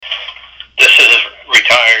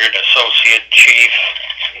retired Associate Chief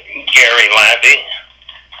Gary Labby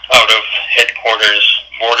out of Headquarters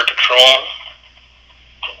Border Patrol,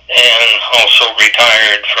 and also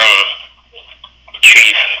retired from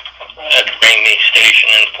Chief at Ramey Station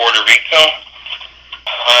in Puerto Rico.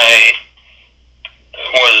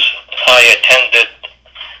 I attended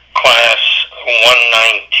Class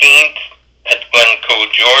 119th at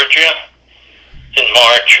Glencoe, Georgia in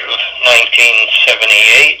March of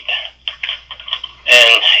 1978,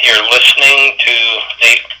 and you're listening to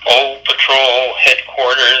the Old Patrol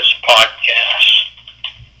Headquarters podcast.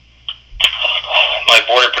 My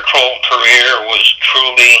Border Patrol career was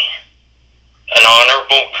truly an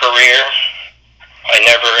honorable career. I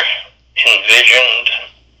never envisioned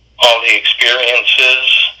all the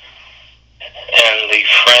experiences and the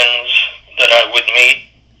friends that I would meet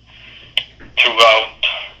throughout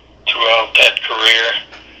that career,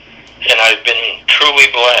 and I've been truly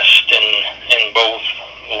blessed in both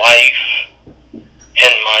life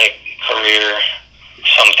and my career,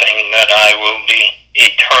 something that I will be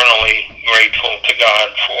eternally grateful to God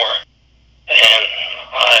for. And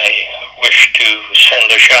I wish to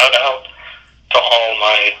send a shout out to all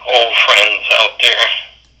my old friends out there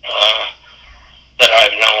that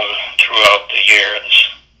I've known throughout the years.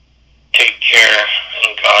 Take care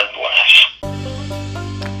and God bless.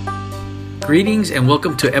 Greetings and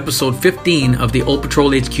welcome to episode 15 of the Old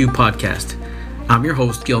Patrol HQ podcast. I'm your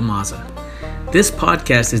host, Gil Maza. This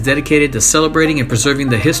podcast is dedicated to celebrating and preserving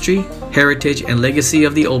the history, heritage, and legacy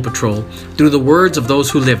of the Old Patrol through the words of those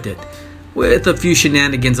who lived it, with a few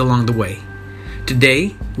shenanigans along the way.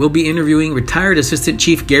 Today, we'll be interviewing retired Assistant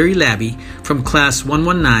Chief Gary Labby from Class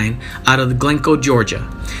 119 out of Glencoe, Georgia,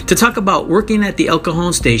 to talk about working at the El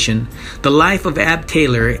Cajon station, the life of Ab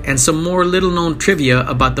Taylor, and some more little-known trivia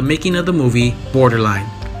about the making of the movie Borderline.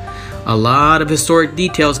 A lot of historic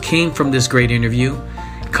details came from this great interview.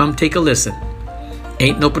 Come take a listen.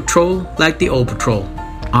 Ain't no patrol like the Old Patrol.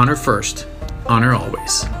 Honor first, honor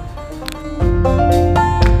always.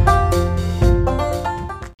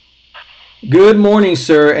 Good morning,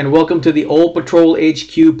 sir, and welcome to the Old Patrol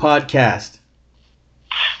HQ podcast.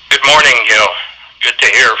 Good morning, Gil. Good to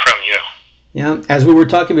hear from you. Yeah, as we were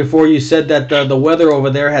talking before, you said that the weather over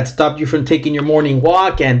there had stopped you from taking your morning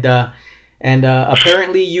walk, and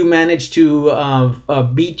apparently you managed to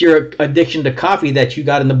beat your addiction to coffee that you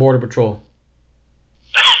got in the Border Patrol.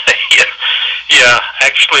 Yeah.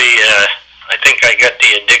 Actually, I think I got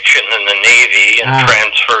the addiction in the Navy and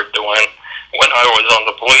transferred to when I was on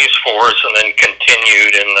the police force, and then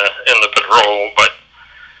continued in the patrol. But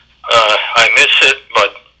I miss it,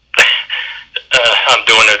 but I'm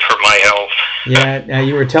doing it for my health. Yeah,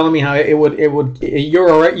 you were telling me how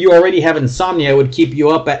you already have insomnia. It would keep you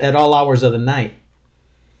up at all hours of the night.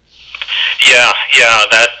 Yeah,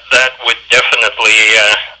 that would definitely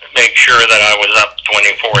make sure that I was up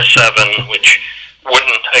 24/7, which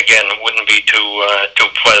wouldn't be too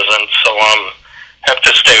pleasant. So have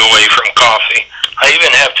to stay away from coffee. I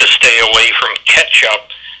even have to stay away from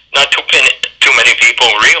ketchup. Not too many people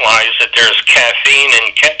realize that there's caffeine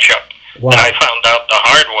in ketchup. Wow. And I found out the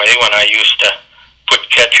hard way when I used to put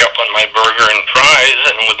ketchup on my burger and fries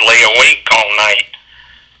and would lay awake all night.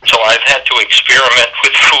 So I've had to experiment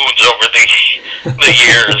with foods over the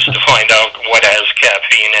years to find out what has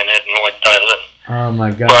caffeine in it and what doesn't. Oh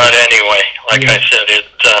my God. But anyway, like I said,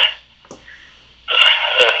 it's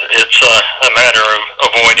a matter of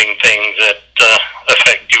avoiding things that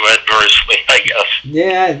affect you adversely, I guess.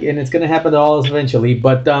 Yeah, and it's going to happen to all of us eventually.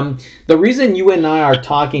 But the reason you and I are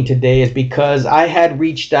talking today is because I had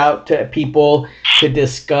reached out to people to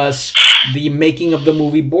discuss the making of the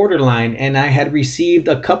movie Borderline, and I had received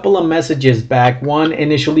a couple of messages back. One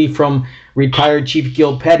initially from retired Chief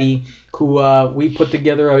Gil Petty, who we put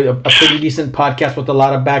together a pretty decent podcast with a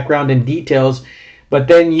lot of background and details. But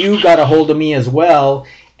then you got a hold of me as well,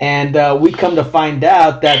 and we come to find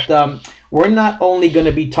out that we're not only going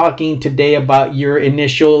to be talking today about your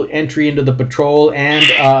initial entry into the patrol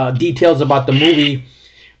and details about the movie,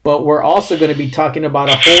 but we're also going to be talking about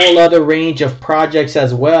a whole other range of projects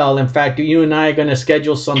as well. In fact, you and I are going to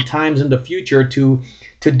schedule some times in the future to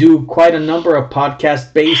do quite a number of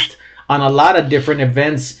podcasts based on a lot of different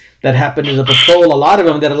events that happen in the patrol, a lot of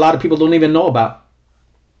them that a lot of people don't even know about.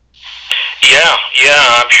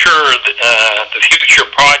 Yeah, I'm sure the future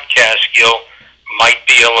podcast, Gil, might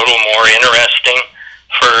be a little more interesting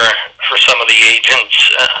for some of the agents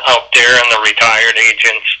out there and the retired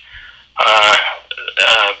agents,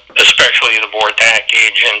 especially the BORTAC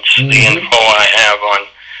agents. Mm-hmm. The info I have on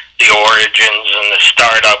the origins and the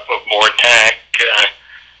startup of BORTAC,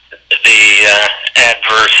 the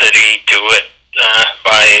adversity to it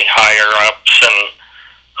by higher ups, and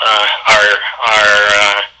our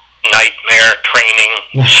nightmare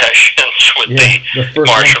training sessions with the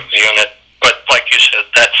Marshall unit. But like you said,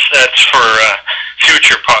 that's for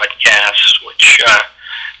future podcasts,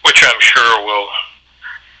 which I'm sure will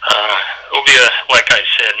be, like I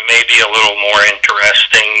said, maybe a little more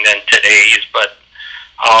interesting than today's. But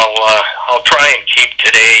I'll try and keep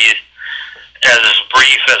today's as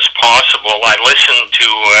brief as possible. I listened to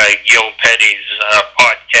Gil Petty's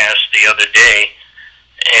podcast the other day,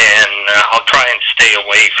 and I'll try and stay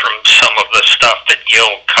away from some of the stuff that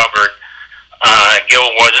Gil covered. Gil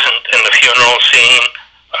wasn't in the funeral scene,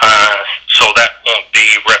 so that won't be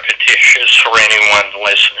repetitious for anyone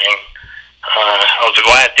listening. I was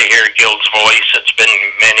glad to hear Gil's voice. It's been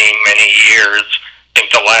many, many years. I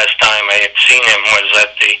think the last time I had seen him was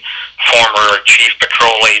at the former Chief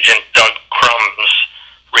Patrol Agent Doug Crumb's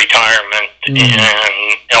retirement in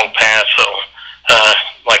El Paso.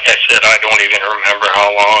 Like I said, I don't even remember how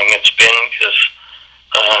long it's been because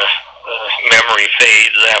memory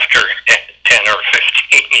fades after 10 or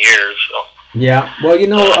 15 years. So. Yeah,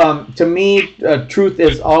 well, to me, truth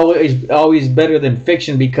is always better than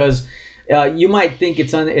fiction because you might think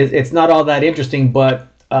it's not all that interesting, but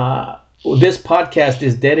this podcast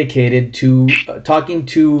is dedicated to talking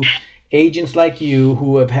to agents like you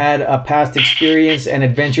who have had a past experience and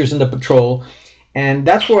adventures in the patrol. And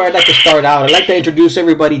that's where I'd like to start out. I'd like to introduce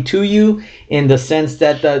everybody to you in the sense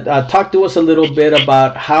that talk to us a little bit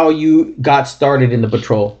about how you got started in the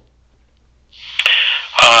patrol.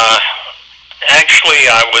 Actually,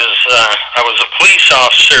 I was a police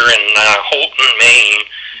officer in Holton, Maine,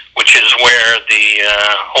 which is where the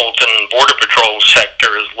Holton Border Patrol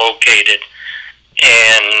sector is located.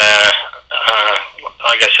 And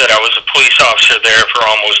like I said, I was a police officer there for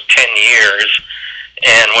almost 10 years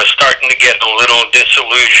and was starting to get a little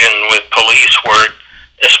disillusioned with police work,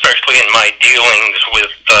 especially in my dealings with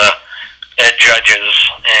judges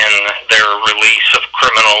and their release of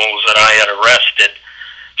criminals that I had arrested.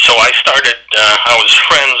 So I was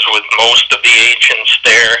friends with most of the agents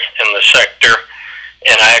there in the sector,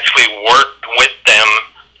 and I actually worked with them.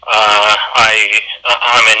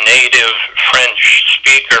 I'm a native French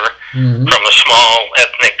speaker from a small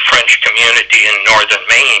ethnic French community in northern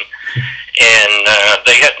Maine, and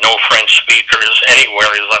they had no French speakers anywhere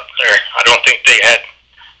up there. I don't think they had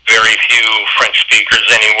very few French speakers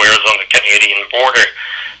anywhere on the Canadian border.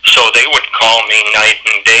 So they would call me night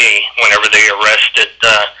and day whenever they arrested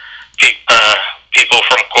people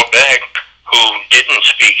from Quebec who didn't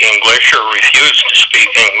speak English or refused to speak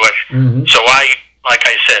English. So like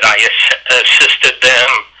I said, I assisted them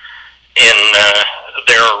in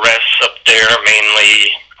their arrests up there,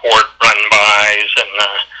 mainly port run-bys, and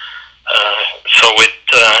so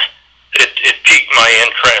it piqued my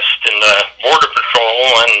interest in the Border Patrol,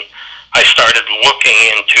 and I started looking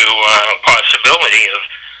into possibility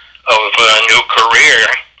of a new career.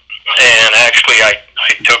 And actually, I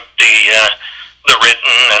took the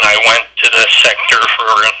written, and I went to the sector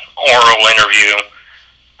for an oral interview.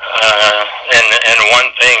 And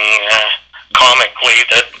one thing, comically,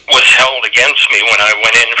 that was held against me when I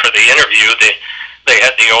went in for the interview, they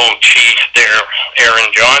had the old chief there,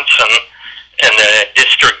 Aaron Johnson, and the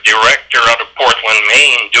district director out of Portland,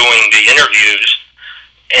 Maine, doing the interviews.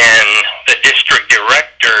 And the district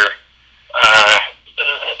director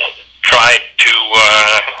tried to,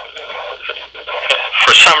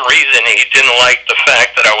 for some reason, he didn't like the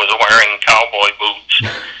fact that I was wearing cowboy boots,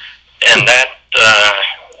 and that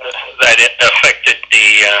affected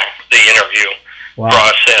the interview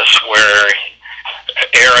process, where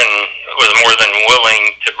Aaron was more than willing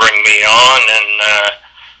to bring me on, and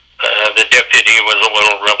the deputy was a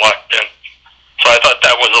little reluctant. So I thought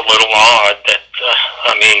that was a little odd that,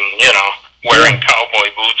 wearing cowboy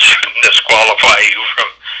boots would disqualify you from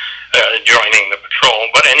joining the patrol.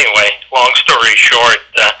 But anyway, long story short,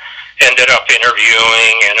 ended up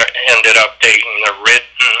interviewing and ended up taking the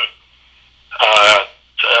written,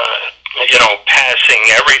 passing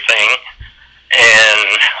everything. And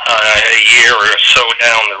a year or so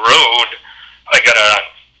down the road, I got a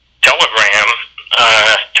telegram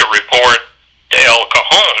to report to El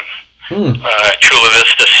Cajon, Chula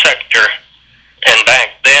Vista sector. And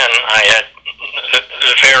back then, I had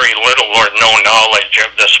very little or no knowledge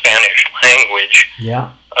of the Spanish language. Yeah.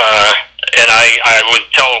 And I would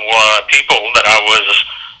tell people that I was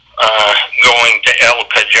going to El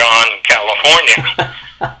Cajon, California.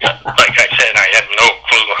 Like I said, I had no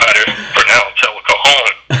clue how to pronounce El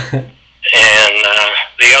Cajon. And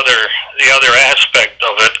the other aspect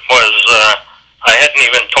of it was I hadn't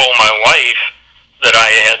even told my wife that I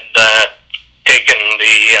had taken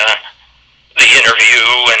the interview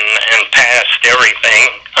and passed everything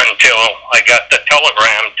until I got the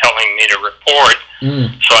telegram telling me to report.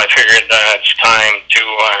 So I figured it's time to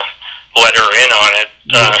let her in on it.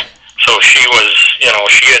 So she was,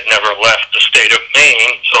 she had never left the state of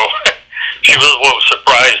Maine, so she was a little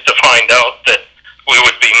surprised to find out that we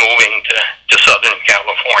would be moving to Southern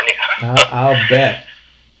California. I'll bet.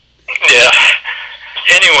 Yeah.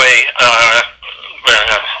 Anyway,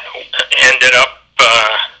 ended up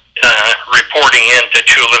reporting into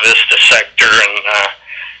Chula Vista sector in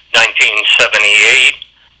 1978.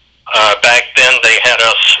 Back then, they had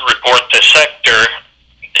us report the sector,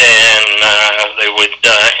 and they would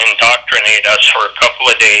indoctrinate us for a couple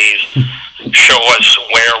of days, show us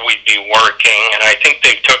where we'd be working, and I think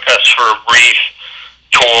they took us for a brief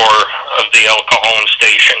tour of the El Cajon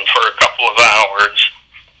station for a couple of hours.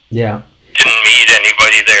 Yeah. Didn't meet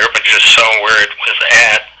anybody there, but just saw where it was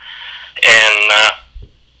at. And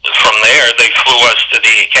from there, they flew us to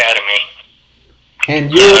the academy.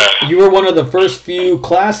 And you were one of the first few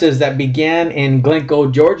classes that began in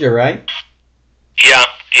Glencoe, Georgia, right? Yeah.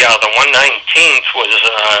 The 119th was,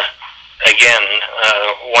 again,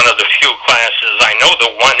 one of the few classes. I know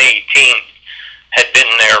the 118th had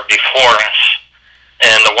been there before us.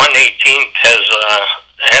 And the 118th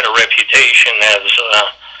had a reputation as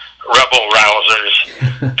rebel rousers,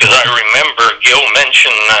 because I remember Gil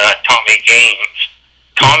mentioned Tommy Gaines.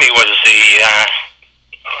 Tommy was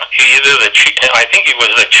either the chief, I think he was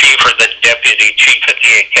the chief or the deputy chief at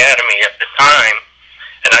the academy at the time,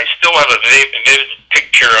 and I still have a vivid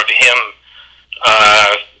picture of him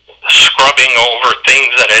scrubbing over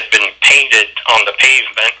things that had been painted on the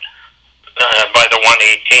pavement by the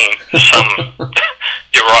 118th, some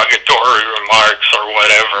derogatory remarks or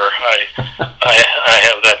whatever. I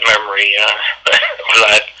have that memory of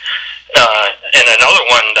that. And another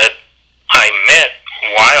one that I met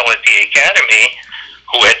while at the academy,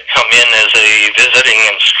 who had come in as a visiting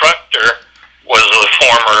instructor, was the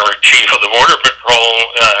former chief of the Border Patrol,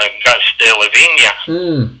 Gus De La Vigna.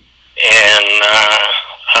 And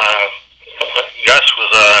Gus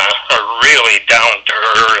was a really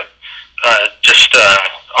down-to-earth, just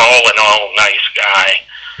all in all nice guy.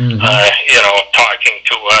 Talking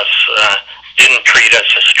to us, didn't treat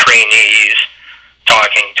us as trainees,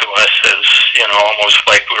 talking to us as, almost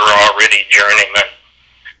like we were already journeymen.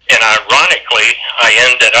 And ironically, I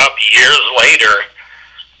ended up years later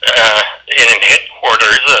in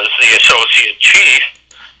headquarters as the associate chief,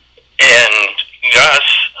 and Gus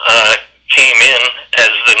came in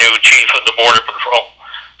as the new chief of the Border Patrol.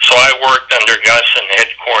 So I worked under Gus in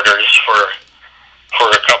headquarters for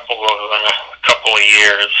a couple of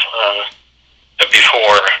years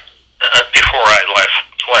before I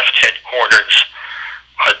left headquarters.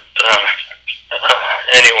 But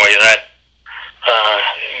anyway, that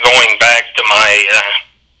going back to my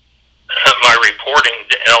reporting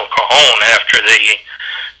to El Cajon after the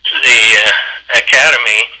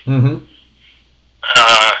academy.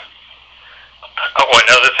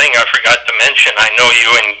 Another thing I forgot to mention, I know you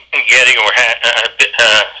and Getty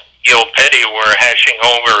Gil Petty were hashing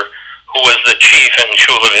over who was the chief in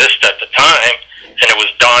Chula Vista at the time, and it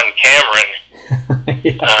was Don Cameron.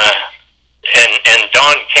 And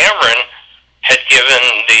Don Cameron had given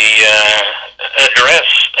the address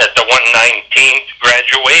at the 119th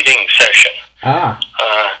graduating session.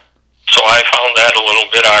 So I found that a little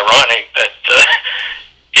bit ironic that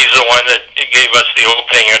he's the one that gave us the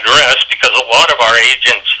opening address, because a lot of our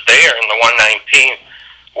agents there in the 119th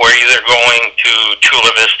were either going to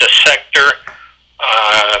Chula Vista sector,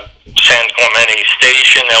 San Clemente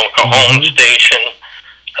station, El Cajon station.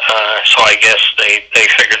 So I guess they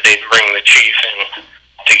figured they'd bring the chief in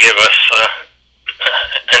to give us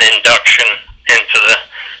an induction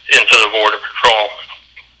into the Border Patrol.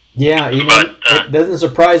 Yeah, it doesn't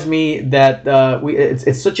surprise me that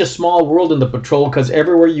it's such a small world in the patrol, because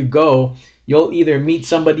everywhere you go, you'll either meet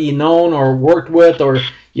somebody known or worked with, or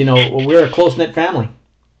we're a close-knit family.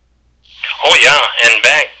 Oh yeah, and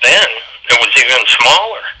back then it was even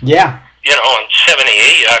smaller. Yeah. In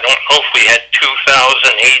 '78, I don't know if we had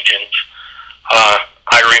 2,000 agents.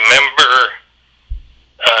 I remember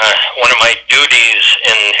one of my duties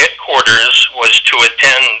in headquarters was to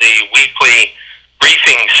attend the weekly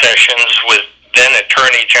briefing sessions with then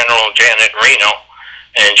Attorney General Janet Reno,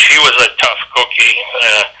 and she was a tough cookie.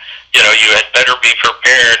 You had better be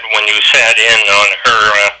prepared when you sat in on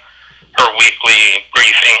her weekly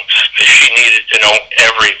briefings, because she needed to know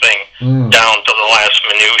everything down to the last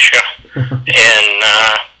minutia. And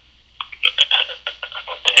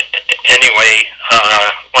anyway,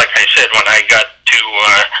 like I said, when I got to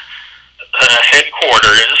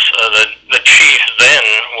headquarters, the chief then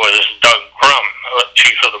was Doug Crum,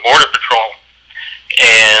 chief of the Border Patrol,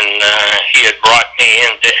 and he had brought me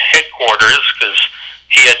into headquarters because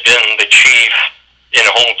he had been the chief in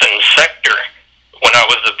Holton sector when I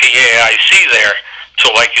was the PAIC there.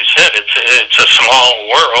 So like you said, it's a small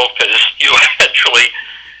world because you actually,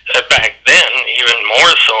 back then, even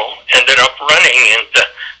more so, ended up running into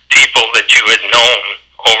people that you had known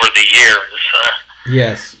over the years.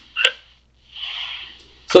 Yes.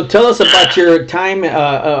 So tell us about your time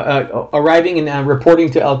arriving and reporting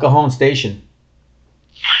to El Cajon Station.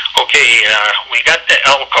 Okay, we got to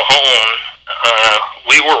El Cajon.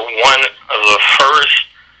 We were one of the first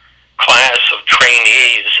class of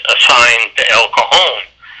trainees assigned to El Cajon.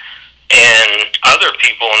 And other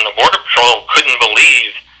people in the Border Patrol couldn't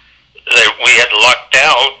believe that we had lucked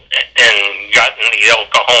out and gotten the El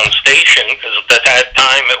Cajon Station, because at that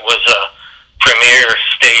time it was a premier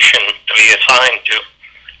station to be assigned to,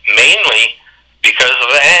 mainly because of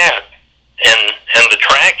the ad and the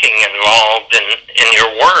tracking involved in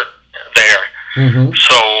your work there. Mm-hmm.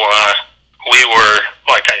 So we were,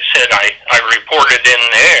 like I said, I reported in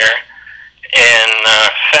there and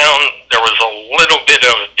found there was a little bit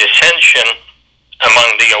of dissension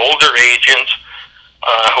among the older agents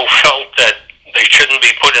who felt that they shouldn't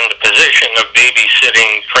be put in the position of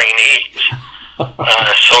babysitting trainees.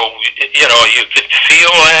 So, you could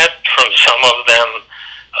feel that from some of them.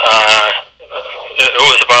 It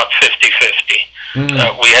was about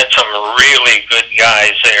 50-50. We had some really good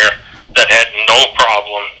guys there that had no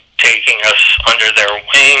problem taking us under their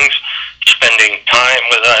wings, spending time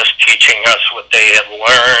with us, teaching us what they had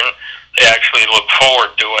learned. They actually looked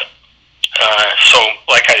forward to it. So,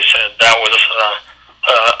 like I said, that was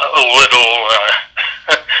a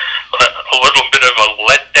little bit of a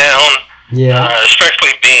letdown. Yeah.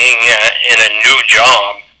 Especially being in a new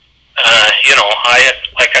job.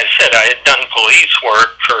 Like I said, I had done police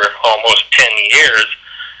work for almost 10 years.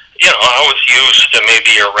 I was used to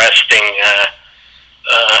maybe arresting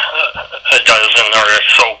a dozen or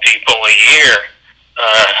so people a year.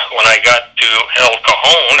 When I got to El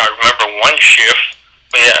Cajon, I remember one shift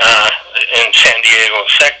in San Diego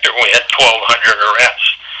sector, we had 1,200 arrests.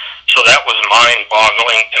 So that was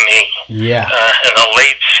mind-boggling to me. Yeah. In the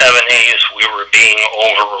late 70s, we were being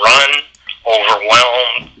overrun,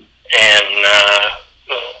 overwhelmed, and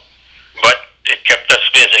but it kept us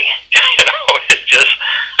busy.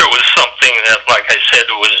 There was something that, like I said,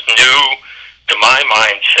 was new to my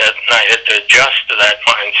mindset, and I had to adjust to that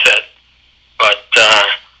mindset. But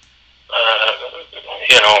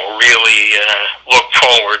really look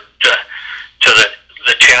forward to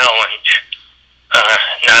the challenge.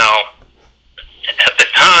 Now, at the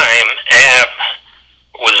time, Ab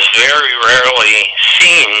was very rarely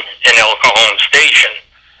seen in El Cajon Station.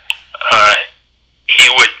 He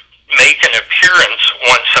would make an appearance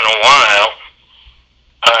once in a while,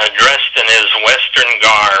 dressed in his Western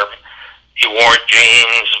garb. He wore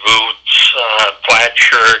jeans, boots, plaid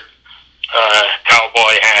shirt,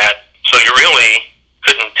 cowboy hat. So you really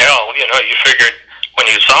couldn't tell. You figured when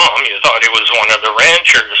you saw him, you thought he was one of the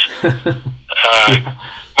ranchers.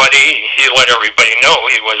 But he let everybody know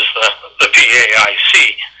he was the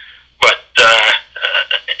PAIC. But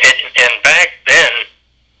and back then,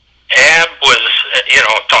 Ab was,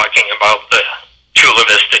 talking about the Chula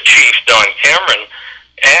Vista chief, Don Cameron.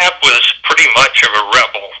 Ab was pretty much of a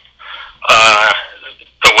rebel.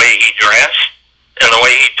 The way he dressed and the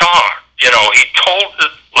way he talked. He told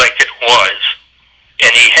it like it was.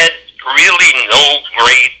 And he had really no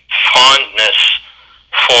great fondness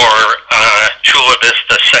for Chula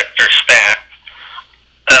Vista sector staff.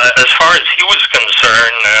 As far as he was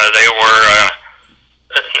concerned, they were,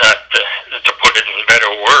 not to put it in better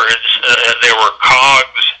words, they were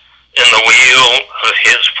cogs in the wheel of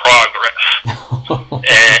his progress.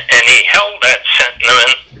 And he held that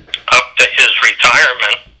sentiment up to his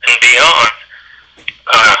retirement and beyond.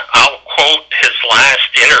 I'll quote his last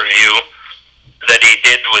interview that he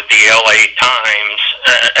did with the LA Times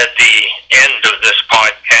at the end of this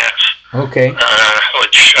podcast. Okay.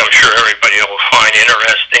 Which I'm sure everybody will find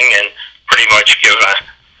interesting and pretty much give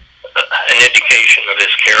an indication of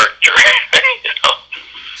his character.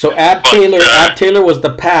 So Ab Taylor was the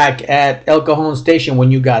pack at El Cajon Station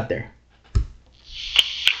when you got there.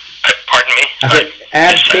 Pardon me? I said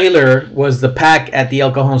Ab Taylor was the pack at the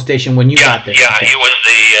El Cajon Station when you got there. Yeah, he was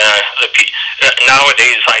the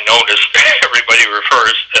nowadays I notice everybody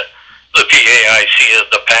refers to the PAIC as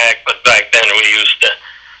the pack, but back then we used to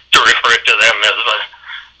refer to them as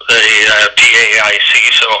the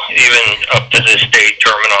PAIC, so even up to this day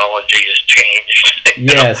terminology has changed.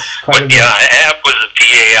 Yes. But yeah, Ab was the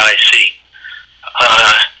PAIC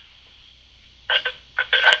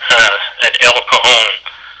at El Cajon.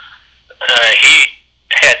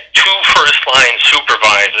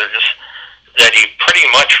 supervisors that he pretty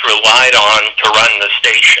much relied on to run the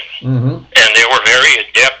station. Mm-hmm. And they were very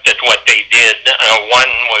adept at what they did.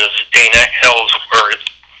 One was Dana Ellsworth.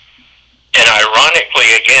 And ironically,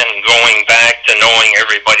 again, going back to knowing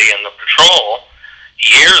everybody in the patrol,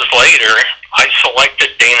 years later, I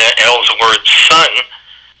selected Dana Ellsworth's son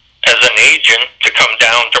as an agent to come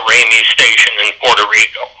down to Ramey Station in Puerto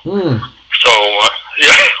Rico. Mm. So,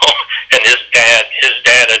 and his dad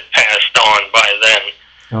had passed on by then.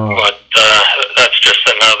 Oh. But that's just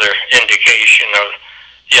another indication of,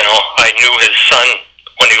 I knew his son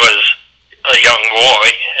when he was a young boy,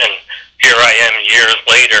 and here I am years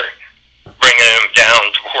later bringing him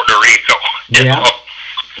down to Puerto Rico. Yeah.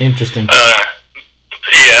 Interesting.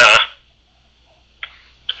 Yeah.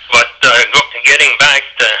 But getting back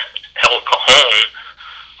to El Cajon,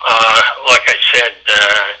 like I said,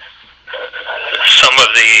 some of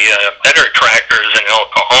the better trackers in El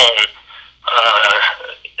Cajon,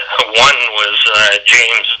 one was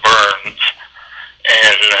James Burns,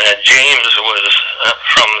 and James was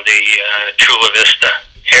from the Chula Vista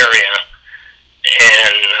area,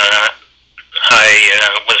 and I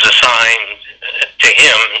was assigned to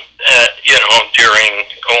him, during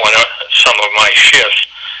some of my shifts.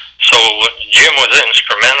 So Jim was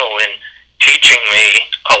instrumental in teaching me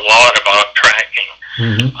a lot about tracking.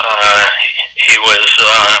 Mm-hmm. He was,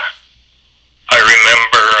 I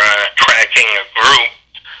remember tracking a group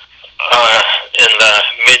in the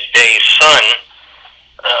midday sun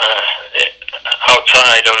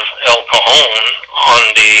outside of El Cajon on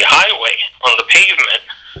the highway, on the pavement.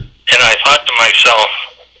 And I thought to myself,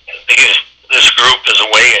 this group is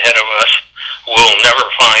way ahead of us. We'll never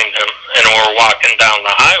find them. And we're walking down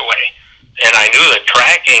the highway. And I knew that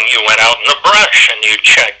tracking, you went out in the brush and you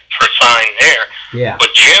checked for sign there. Yeah.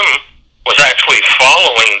 But Jim was actually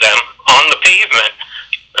following them on the pavement,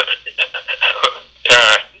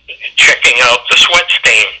 checking out the sweat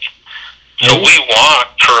stains. So we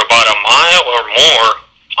walked for about a mile or more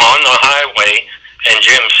on the highway, and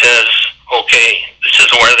Jim says, okay, this is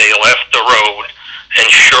where they left the road. And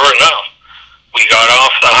sure enough, we got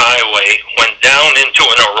off the highway, went down into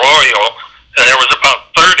an arroyo, and there was about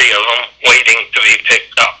 30 of them waiting to be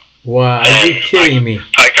picked up. Wow, are you kidding me?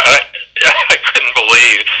 I couldn't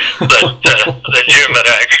believe that Jim had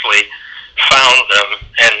actually found them,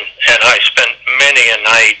 and I spent many a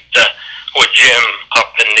night with Jim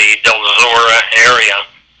up in the Del Zorra area.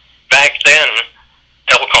 Back then,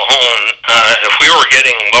 El Cajon, if we were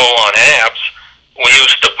getting low on apps, we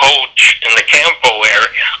used to poach in the Campo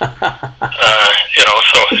area.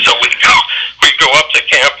 So we'd go up the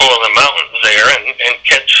Campo in the mountains there and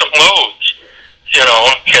catch some loads.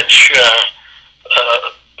 Catch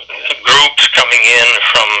groups coming in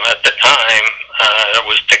from, at the time, it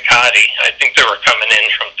was Tecate. I think they were coming in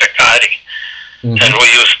from Tecate. Mm-hmm. And we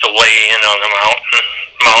used to lay in on the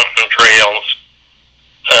mountain trails.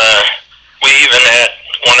 We even had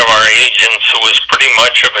one of our agents who was pretty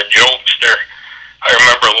much of a jokester. I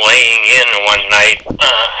remember laying in one night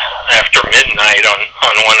after midnight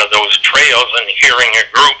on one of those trails and hearing a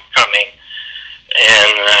group coming.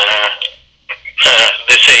 And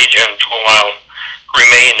this agent, who I'll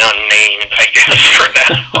remain unnamed, I guess, for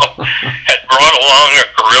now, had brought along a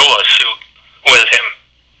gorilla suit with him.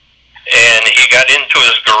 And he got into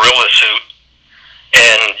his gorilla suit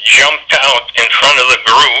and jumped out in front of the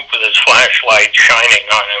group with his flashlight shining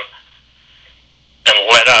on him and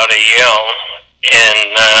let out a yell. And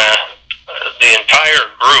the entire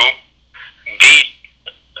group beat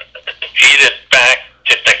it back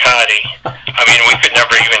to Tecate. I mean, we could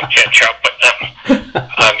never even catch up with them.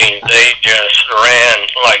 I mean, they just ran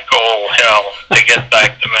like all hell to get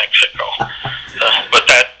back to Mexico. But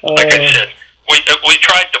that, like I said, we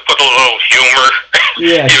tried to put a little humor,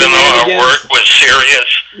 even though our work was serious.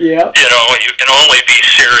 Yeah. You can only be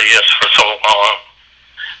serious for so long.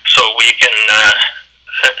 So we can,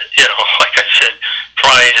 like I said,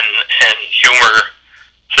 try and humor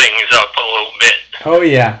things up a little bit. Oh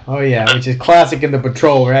yeah, which is classic in the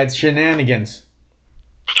patrol, right? It's shenanigans.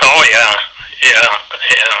 Oh yeah.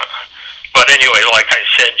 But anyway, like I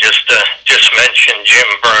said, just mention Jim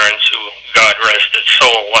Burns, who, God rest his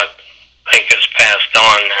soul, I think has passed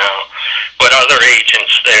on now. But other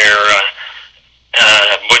agents there,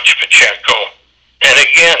 Butch Pacheco, and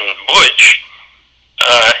again, Butch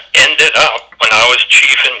ended up, when I was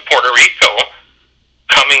chief in Puerto Rico,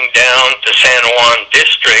 coming down to San Juan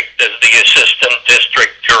District as the assistant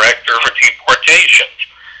district director for deportations.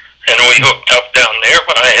 And we hooked up down there,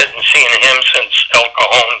 but I hadn't seen him since El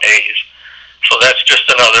Cajon days. So that's just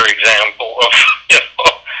another example of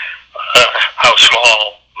how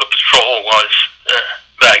small the patrol was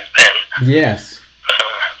back then. Yes.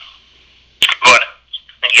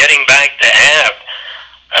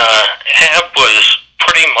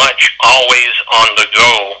 always on the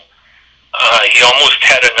go. He almost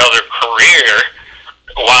had another career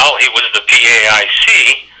while he was the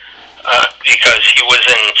PAIC because he was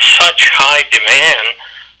in such high demand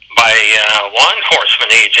by law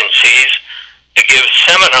enforcement agencies to give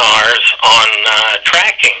seminars on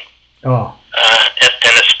tracking. Oh.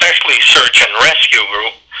 And especially search and rescue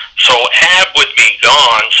group. So Ab would be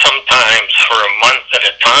gone sometimes for a month at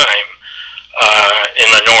a time in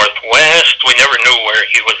the Northwest. We never knew where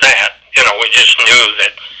he was at. We just knew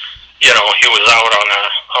that, he was out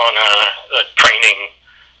on a training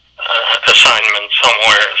assignment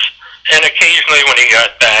somewhere. And occasionally when he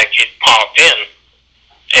got back, he'd pop in.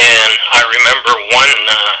 And I remember one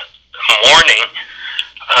morning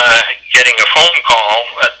getting a phone call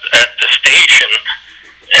at the station,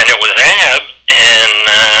 and it was Ab, and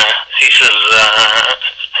he says,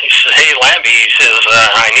 "Hey, Labby," he says,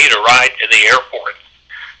 "I need a ride to the airport.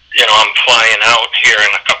 I'm flying out here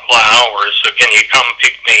in a couple of hours, so can you come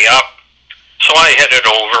pick me up?" So I headed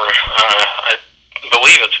over. I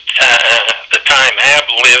believe at the time Ab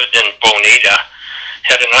lived in Bonita,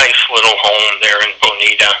 had a nice little home there in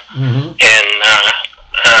Bonita, and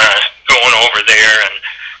going over there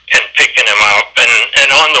and picking him up,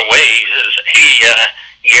 and on the way he says, "Hey,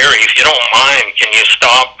 Gary, if you don't mind, can you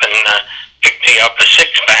stop and pick me up a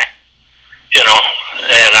six-pack?" And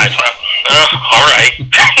I thought, all right.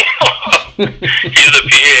 He's the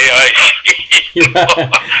PAIC.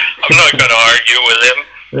 I'm not going to argue with him.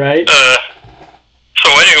 Right. So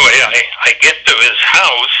anyway, I get to his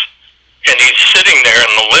house, and he's sitting there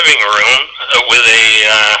in the living room with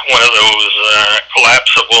one of those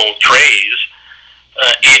collapsible trays,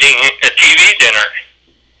 eating a TV dinner.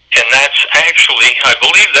 And that's actually, I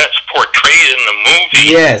believe that's portrayed in the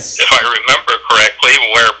movie, yes, if I remember correctly,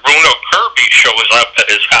 where Bruno Kirby shows up at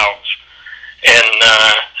his house. And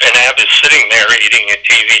Ab is sitting there eating a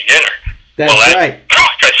TV dinner. That's right.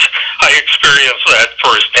 I experienced that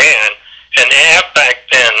firsthand. And Ab back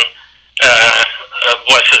then,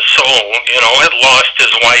 bless his soul, had lost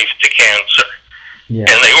his wife to cancer.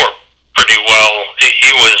 Yeah. And they were pretty well,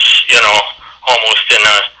 he was, almost in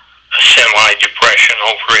a semi-depression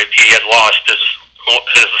over it. He had lost the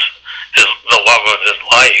love of his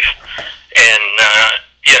life. And,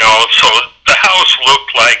 so the house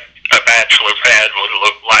looked like a bachelor pad would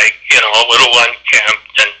look like, a little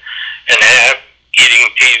unkempt, and Ab eating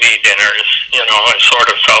TV dinners. I sort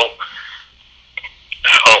of felt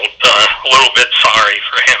a little bit sorry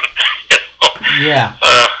for him. Yeah.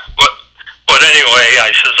 But anyway,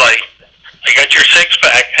 I says, I got your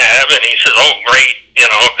six-pack, Ab, and he says, oh, great,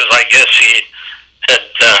 because I guess he had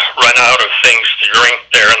run out of things to drink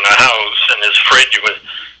there in the house, and his fridge was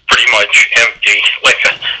pretty much empty, like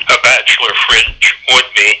a bachelor fridge would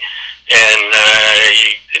be, and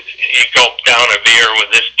he gulped down a beer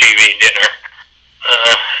with his TV dinner,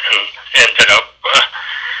 and ended up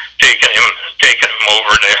taking him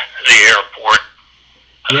over to the airport.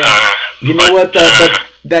 Yeah. You know what?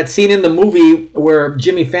 That scene in the movie where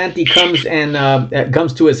Jimmy Fante comes and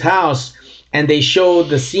comes to his house, and they show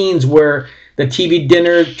the scenes where the TV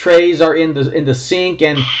dinner trays are in the sink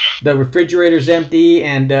and the refrigerator's empty,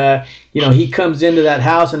 and he comes into that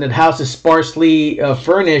house and that house is sparsely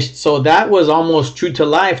furnished. So that was almost true to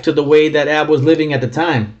life to the way that Ab was living at the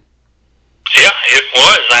time. Yeah, it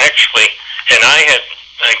was actually, and I had,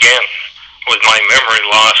 again, with my memory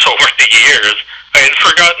loss over the years, I had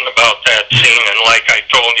forgotten about that scene, and like I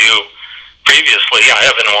told you previously, I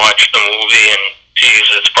haven't watched the movie in,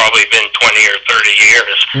 it's probably been 20 or 30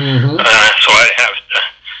 years. Mm-hmm. So I'd have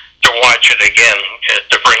to watch it again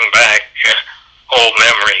to bring back old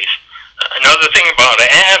memories. Another thing about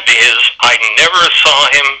Ab is I never saw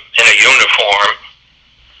him in a uniform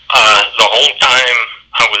the whole time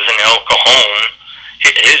I was in El Cajon.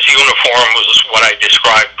 His uniform was what I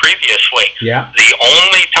described previously. Yeah. The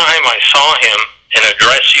only time I saw him in a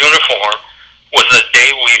dress uniform was the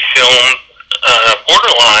day we filmed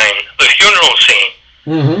Borderline, the funeral scene.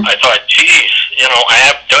 Mm-hmm. I thought, geez,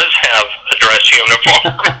 Ab does have a dress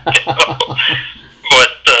uniform.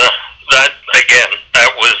 But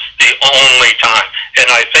that was the only time. And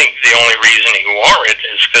I think the only reason he wore it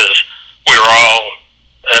is because we were all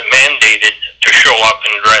mandated to show up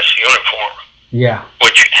in dress uniform. Yeah.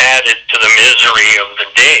 Which added to the misery of the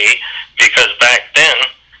day, because back then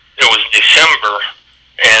it was December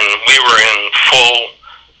and we were in full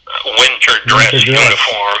winter dress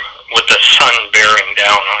uniform with the sun bearing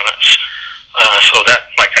down on us. So that,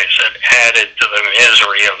 like I said, added to the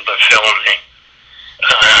misery of the filming.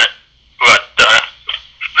 But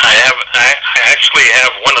I actually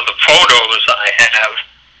have one of the photos I have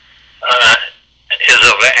is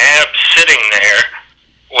of Ab sitting there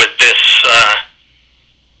with this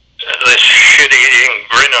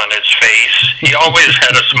his face. He always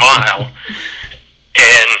had a smile.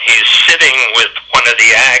 And he's sitting with one of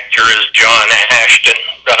the actors, John Ashton,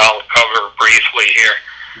 that I'll cover briefly here.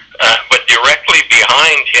 But directly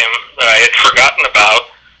behind him, that I had forgotten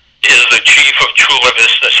about, is the chief of Chula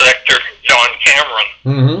Vista Sector, John Cameron.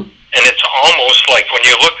 Mm-hmm. And it's almost like, when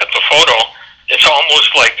you look at the photo, it's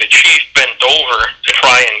almost like the chief bent over to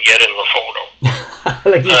try and get in the photo.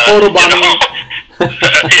 Like he's photobombing.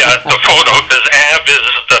 Yeah, the photo, because Ab is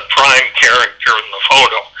the prime character in the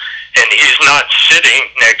photo. And he's not sitting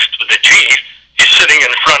next to the chief, he's sitting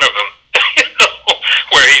in front of him,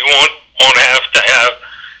 where he won't have to have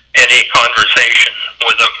any conversation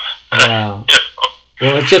with him. Wow.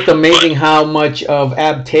 Well, it's just amazing how much of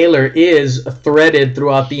Ab Taylor is threaded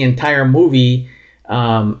throughout the entire movie.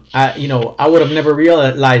 I would have never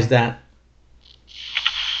realized that.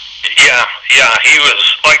 Yeah, he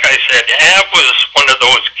was, like I said, Ab was one of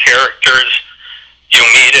those characters you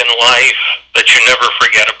meet in life that you never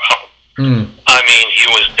forget about. I mean, he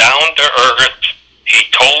was down to earth. He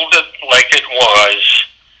told it like it was,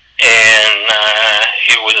 and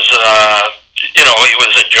he was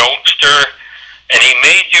a jokester, and he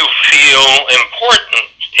made you feel important.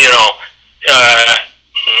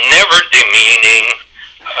 Never demeaning.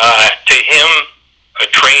 To him, a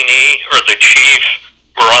trainee or the chief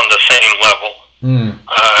were on the same level.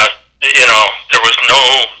 There was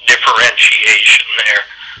no differentiation there.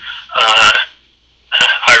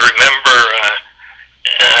 I remember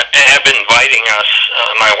Ab inviting us,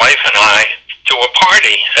 my wife and I, to a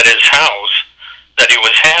party at his house that he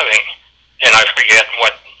was having, and I forget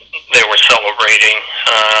what they were celebrating.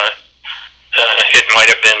 It might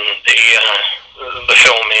have been the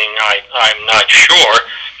filming. I'm not sure.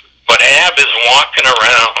 But Ab is walking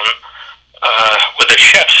around with a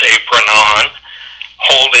chef's apron on,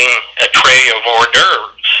 holding a tray of hors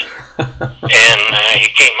d'oeuvres. And he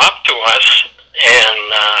came up to us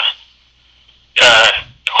and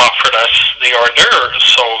offered us the hors d'oeuvres.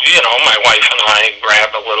 So, my wife and I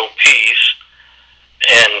grab a little piece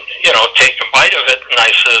and, take a bite of it. And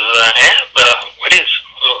I says, Ab,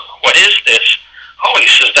 what is this? Oh, he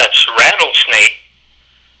says, that's rattlesnake.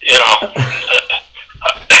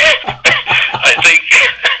 I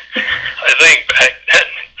think back then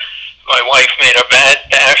my wife made a bad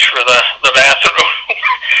dash for the bathroom.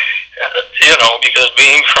 Because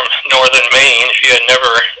being from northern Maine, she had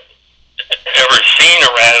never ever seen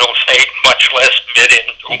a rattlesnake, much less bit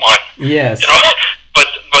into one. Yes. But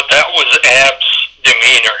that was Ab's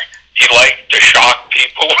demeanor. He liked to shock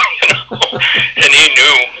people, and he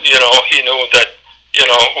knew that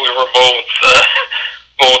we were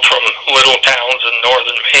both from little towns in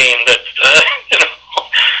northern Maine that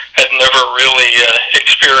had never really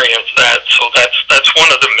experienced that. So that's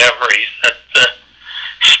one of the memories that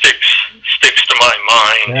sticks to my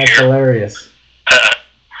mind. That's here. Hilarious.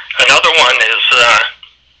 Another one is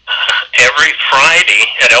every Friday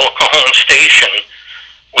at El Cajon Station,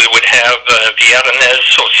 we would have Viernes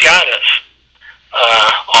Sociales.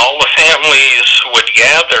 All the families would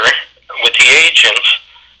gather with the agents,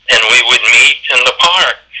 and we would meet in the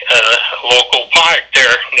park, a local park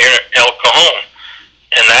there near El Cajon.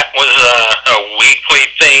 And that was a weekly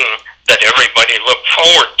thing that everybody looked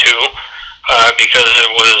forward to because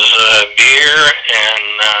it was beer and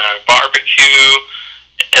barbecue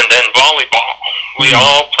and then volleyball. We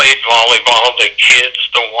all played volleyball, the kids,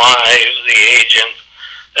 the wives, the agents,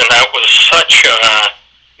 and that was such a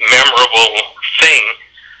memorable thing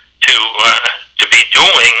to be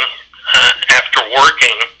doing after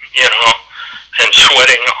working, and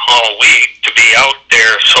sweating all week, to be out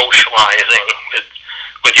there socializing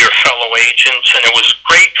with your fellow agents. And it was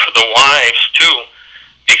great for the wives too,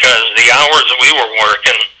 because the hours we were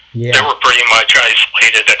working, they were pretty much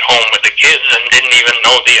isolated at home with the kids and didn't even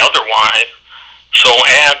know the other wives. So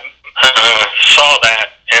Ab saw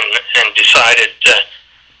that and decided to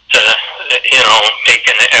make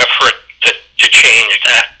an effort to change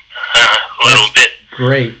that a little bit.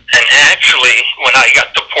 Great. And actually, when I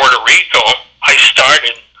got to Puerto Rico, I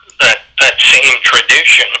started that same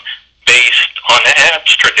tradition based on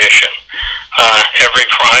Ab's tradition. Every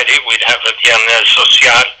Friday, we'd have a Viernes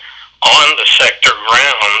Social on the sector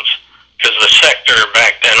grounds, because the sector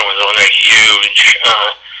back then was on a huge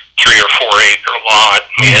 3 or 4 acre lot.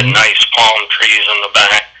 We had nice palm trees in the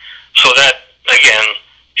back. So that, again,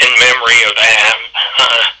 in memory of Ab,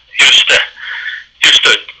 used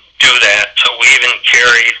to do that. So we even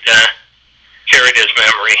carried his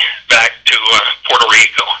memory back to Puerto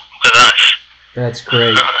Rico with us. That's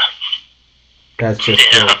great. That's just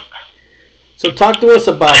great. So talk to us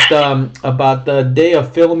about the day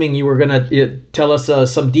of filming. You were gonna tell us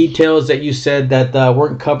some details that you said that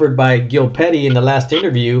weren't covered by Gil Petty in the last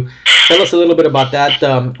interview. Tell us a little bit about that.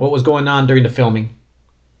 What was going on during the filming?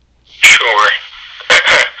 Sure.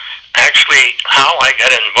 Actually, how I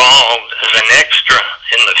got involved as an extra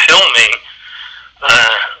in the filming,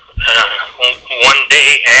 one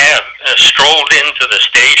day Ab strolled into the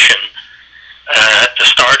station at the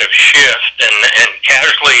start of shift and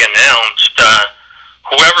casually announced,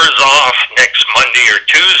 whoever's off next Monday or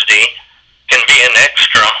Tuesday can be an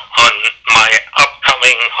extra on my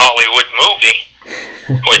upcoming Hollywood movie,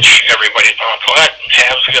 which everybody thought, what,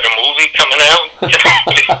 Ab's got a movie coming out?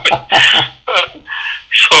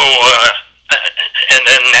 So, and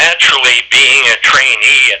then naturally being a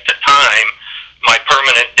trainee at the time, my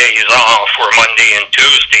permanent days off were Monday and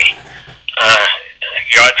Tuesday.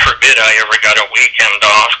 God forbid I ever got a weekend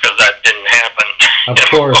off, because that didn't happen. Of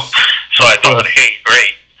course. So I thought, hey,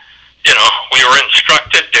 great. We were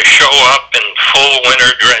instructed to show up in full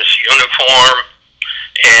winter dress uniform,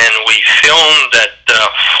 and we filmed at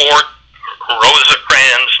Fort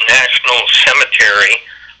Rosecrans National Cemetery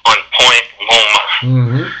on Point Loma.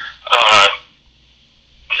 Mm-hmm.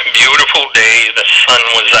 Beautiful day. The sun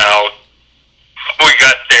was out. We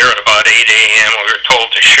got there at about 8 a.m. We were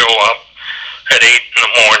told to show up at 8 in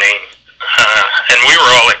the morning, and we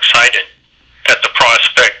were all excited at the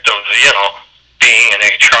prospect of, being in a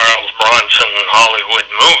Charles Bronson Hollywood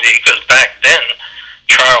movie, because back then,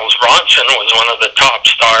 Charles Bronson was one of the top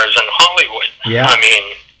stars in Hollywood. Yeah. I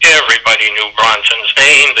mean, everybody knew Bronson's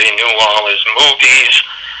name. They knew all his movies.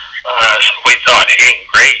 So we thought, hey,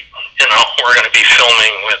 great, we're going to be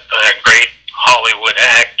filming with a great Hollywood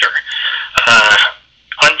actor.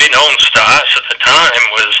 Unbeknownst to us at the time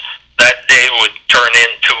was that day would turn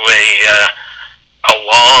into a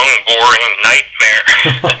long, boring nightmare,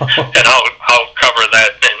 and I'll cover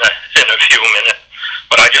that in a few minutes.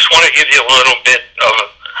 But I just want to give you a little bit of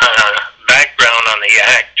background on the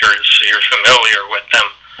actors, so you're familiar with them.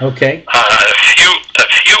 Okay. A few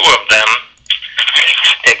of them,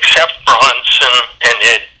 except Bronson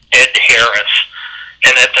and Ed Harris,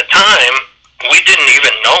 and at the time we didn't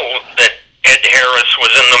even know that Ed Harris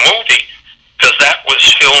was in the movie, because that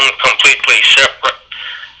was filmed completely separate.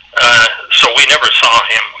 So we never saw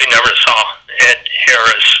him. We never saw Ed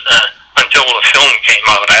Harris until the film came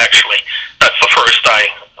out, actually. That's the first I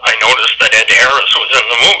noticed that Ed Harris was in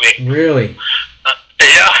the movie. Really?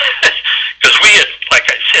 Yeah, because we had, like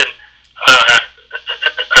I said,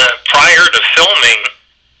 prior to filming,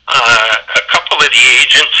 a couple of the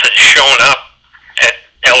agents had shown up at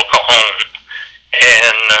El Cajon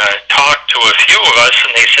and talked to a few of us,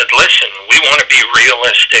 and they said, listen, we want to be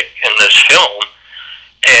realistic in this film,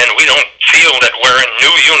 and we don't feel that wearing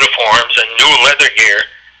new uniforms and new leather gear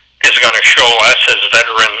is going to show us as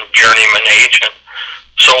veteran journeyman agent.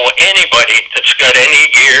 So anybody that's got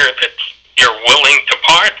any gear that you're willing to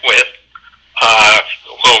part with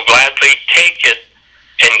will gladly take it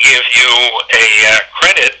and give you a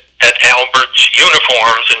credit at Albert's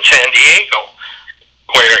Uniforms in San Diego,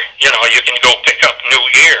 where, you can go pick up new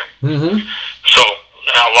gear. Mm-hmm. So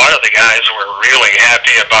a lot of the guys were really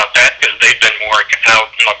happy about that, because they'd been working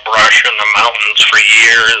out in the brush and the mountains for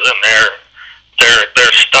years, and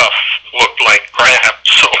their stuff looked like crap.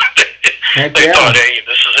 So they thought, hey,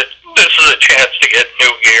 this is a chance to get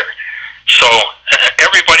new gear. So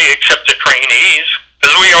everybody except the trainees,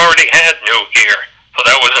 because we already had new gear, so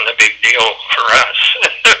that wasn't a big deal for us.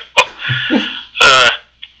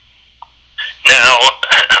 Now,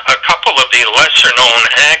 a couple of the lesser-known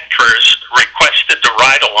actors requested to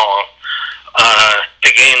ride along to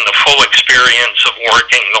gain the full experience of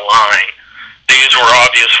working the line. These were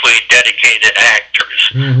obviously dedicated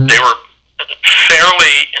actors. Mm-hmm. They were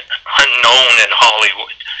fairly unknown in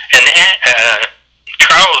Hollywood. And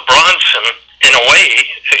Charles Bronson, in a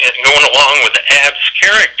way, going along with Ab's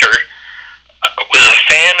character, was a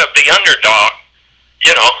fan of the underdog.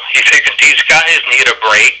 He figured these guys need a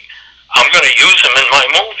break. I'm going to use them in my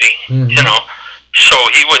movie, Mm-hmm. So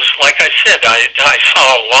he was, like I said, I saw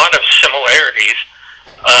a lot of similarities,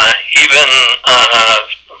 even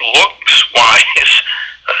looks-wise.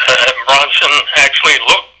 Bronson actually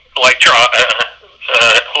looked like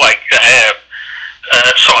Ab.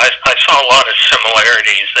 So I saw a lot of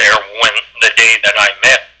similarities there when the day that I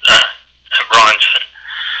met Bronson.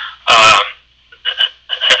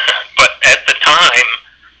 But at the time,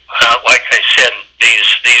 like I said,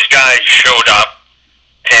 these guys showed up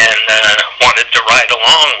and wanted to ride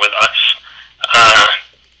along with us.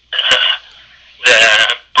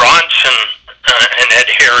 The Bronson and Ed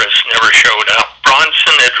Harris never showed up.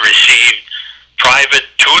 Bronson had received private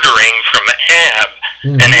tutoring from Ab,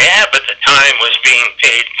 and Ab at the time was being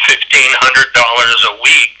paid $1,500 a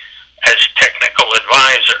week as technical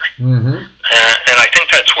advisor. And I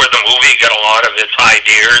think that's where the movie got a lot of its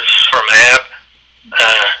ideas from Ab.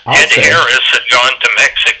 Ed Harris had gone to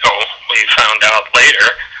Mexico, we found out later,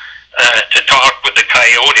 to talk with the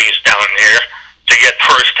coyotes down there to get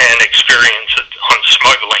first-hand experience on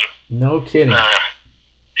smuggling. No kidding.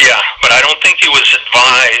 Yeah, but I don't think he was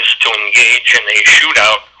advised to engage in a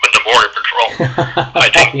shootout with the Border Patrol. I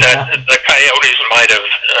think that the coyotes might have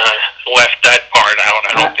left that part out.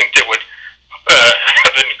 I don't think they would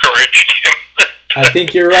have encouraged him. I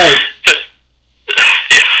think you're right.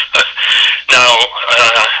 Now,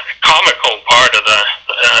 comical part of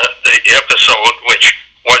the episode, which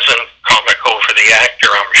wasn't comical for the actor,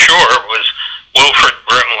 I'm sure, was Wilford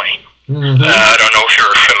Brimley. I don't know if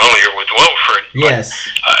you're familiar with Wilford. Yes.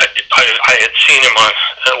 I had seen him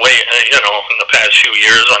in the past few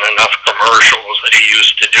years on enough commercials that he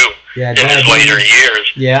used to do in his later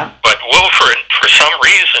years. Yeah. But Wilford, for some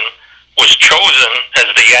reason, was chosen as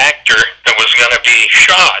the actor that was going to be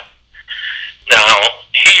shot. Now,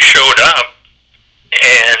 he showed up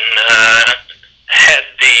and had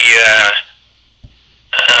the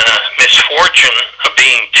misfortune of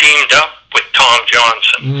being teamed up with Tom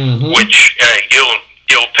Johnson, which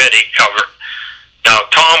Gil Petty covered. Now,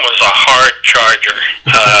 Tom was a hard charger.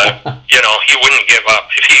 He wouldn't give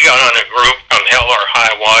up. If he got on a group, come hell or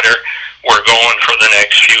high water, we're going for the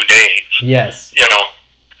next few days. Yes.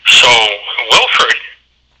 So Wilford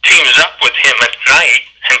teams up with him at night,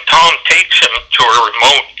 and Tom takes him to a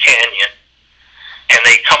remote canyon, and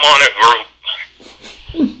they come on a group.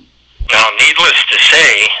 Now, needless to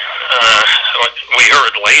say, what we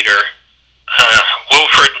heard later,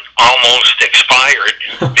 Wilford almost expired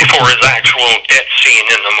before his actual death scene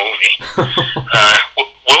in the movie.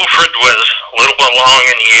 Wilford was a little along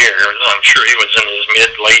in years. I'm sure he was in his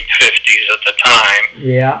mid-late 50s at the time.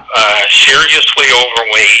 Yeah. Seriously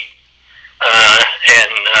overweight,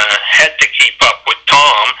 and had to keep up with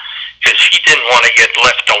Tom because he didn't want to get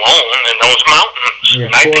left alone in those mountains. Yeah,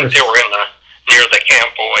 and I think they were near the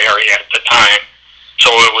Campo area at the time.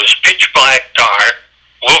 So it was pitch black dark.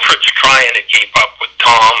 Wilford's trying to keep up with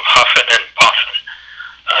Tom, huffing and puffing.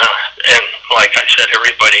 And like I said,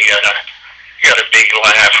 everybody got a big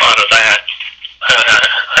laugh out of that.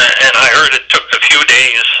 And I heard it took a few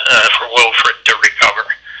days for Wilford to recover.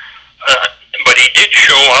 But he did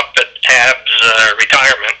show up at Ab's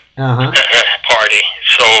retirement party,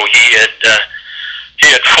 so he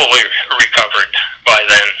had fully recovered by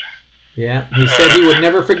then. Yeah, he said he would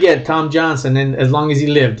never forget Tom Johnson, and as long as he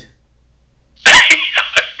lived.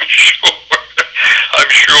 I'm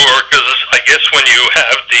sure, because I guess when you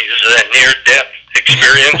have these near-death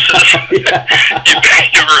experiences,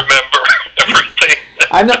 you remember everything.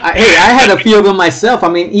 I know. Hey, I had a few of them myself. I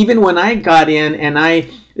mean, even when I got in and I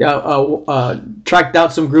tracked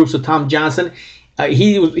out some groups with Tom Johnson,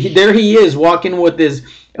 there he is walking with his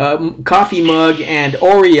coffee mug and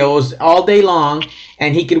Oreos all day long,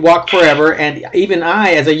 and he could walk forever. And even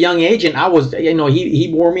I, as a young agent, I was, he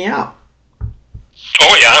wore me out.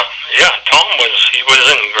 Oh yeah. Tom was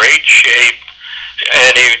in great shape,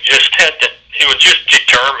 and he was just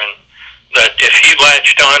determined that if he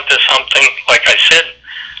latched onto something, like I said,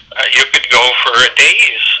 you could go for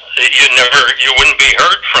days. You wouldn't be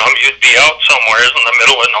heard from. You'd be out somewhere in the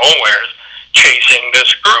middle of nowhere chasing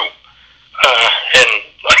this group. And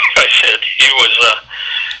like I said, he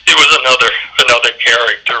was another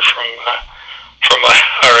character from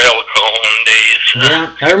our El Cajon days.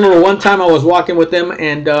 Yeah, I remember one time I was walking with him,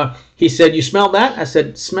 and he said, "You smell that?" I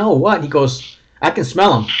said, "Smell what?" He goes, "I can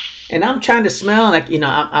smell them." And I'm trying to smell, and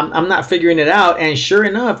I'm not figuring it out. And sure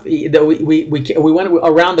enough, we went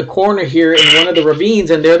around the corner here in one of the ravines,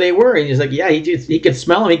 and there they were. And he's like, "Yeah, he could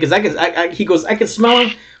smell them." Because he goes, "I could smell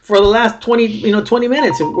them for the last 20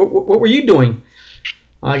 minutes." And what were you doing?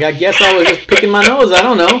 Like, I guess I was just picking my nose. I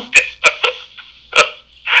don't know.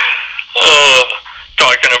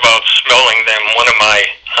 Talking about smelling them, when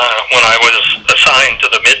I was assigned to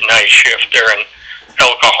the midnight shift there in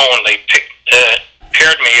El Cajon, they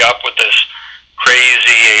paired me up with this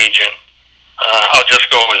crazy agent. I'll just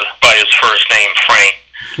go by his first name, Frank.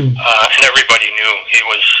 And everybody knew he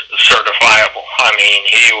was certifiable. I mean,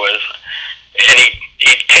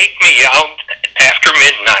 he'd take me out after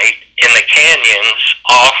midnight in the canyons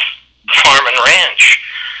off Farm and Ranch.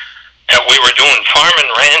 And we were doing Farm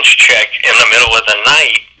and Ranch check in the middle of the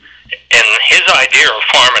night. And his idea of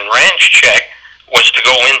Farm and Ranch check was to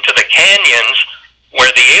go into the canyons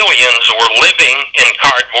where the aliens were living in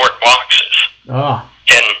cardboard boxes.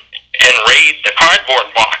 And raid the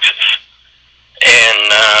cardboard boxes.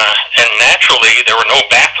 naturally, there were no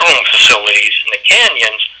bathroom facilities in the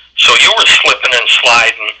canyons, so you were slipping and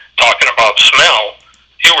sliding, talking about smell,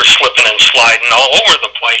 you were slipping and sliding all over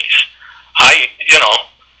the place. I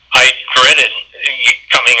dreaded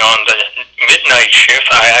coming on the midnight shift.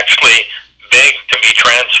 I actually begged to be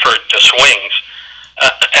transferred to swings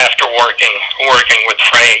after working with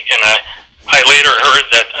Frank, and I later heard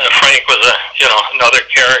that Frank was another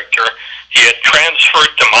character. He had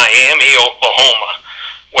transferred to Miami, Oklahoma,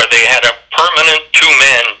 where they had a permanent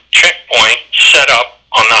two-man checkpoint set up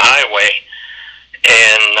on the highway.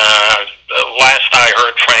 And last I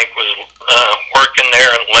heard, Frank was working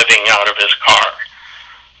there and living out of his car.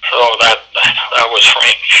 So that was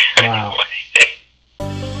Frank. Wow.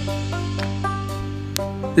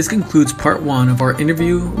 This concludes part 1 of our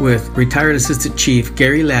interview with retired Assistant Chief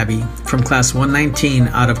Gary Labby from Class 119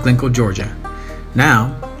 out of Glencoe, Georgia.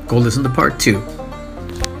 Now, go listen to part 2.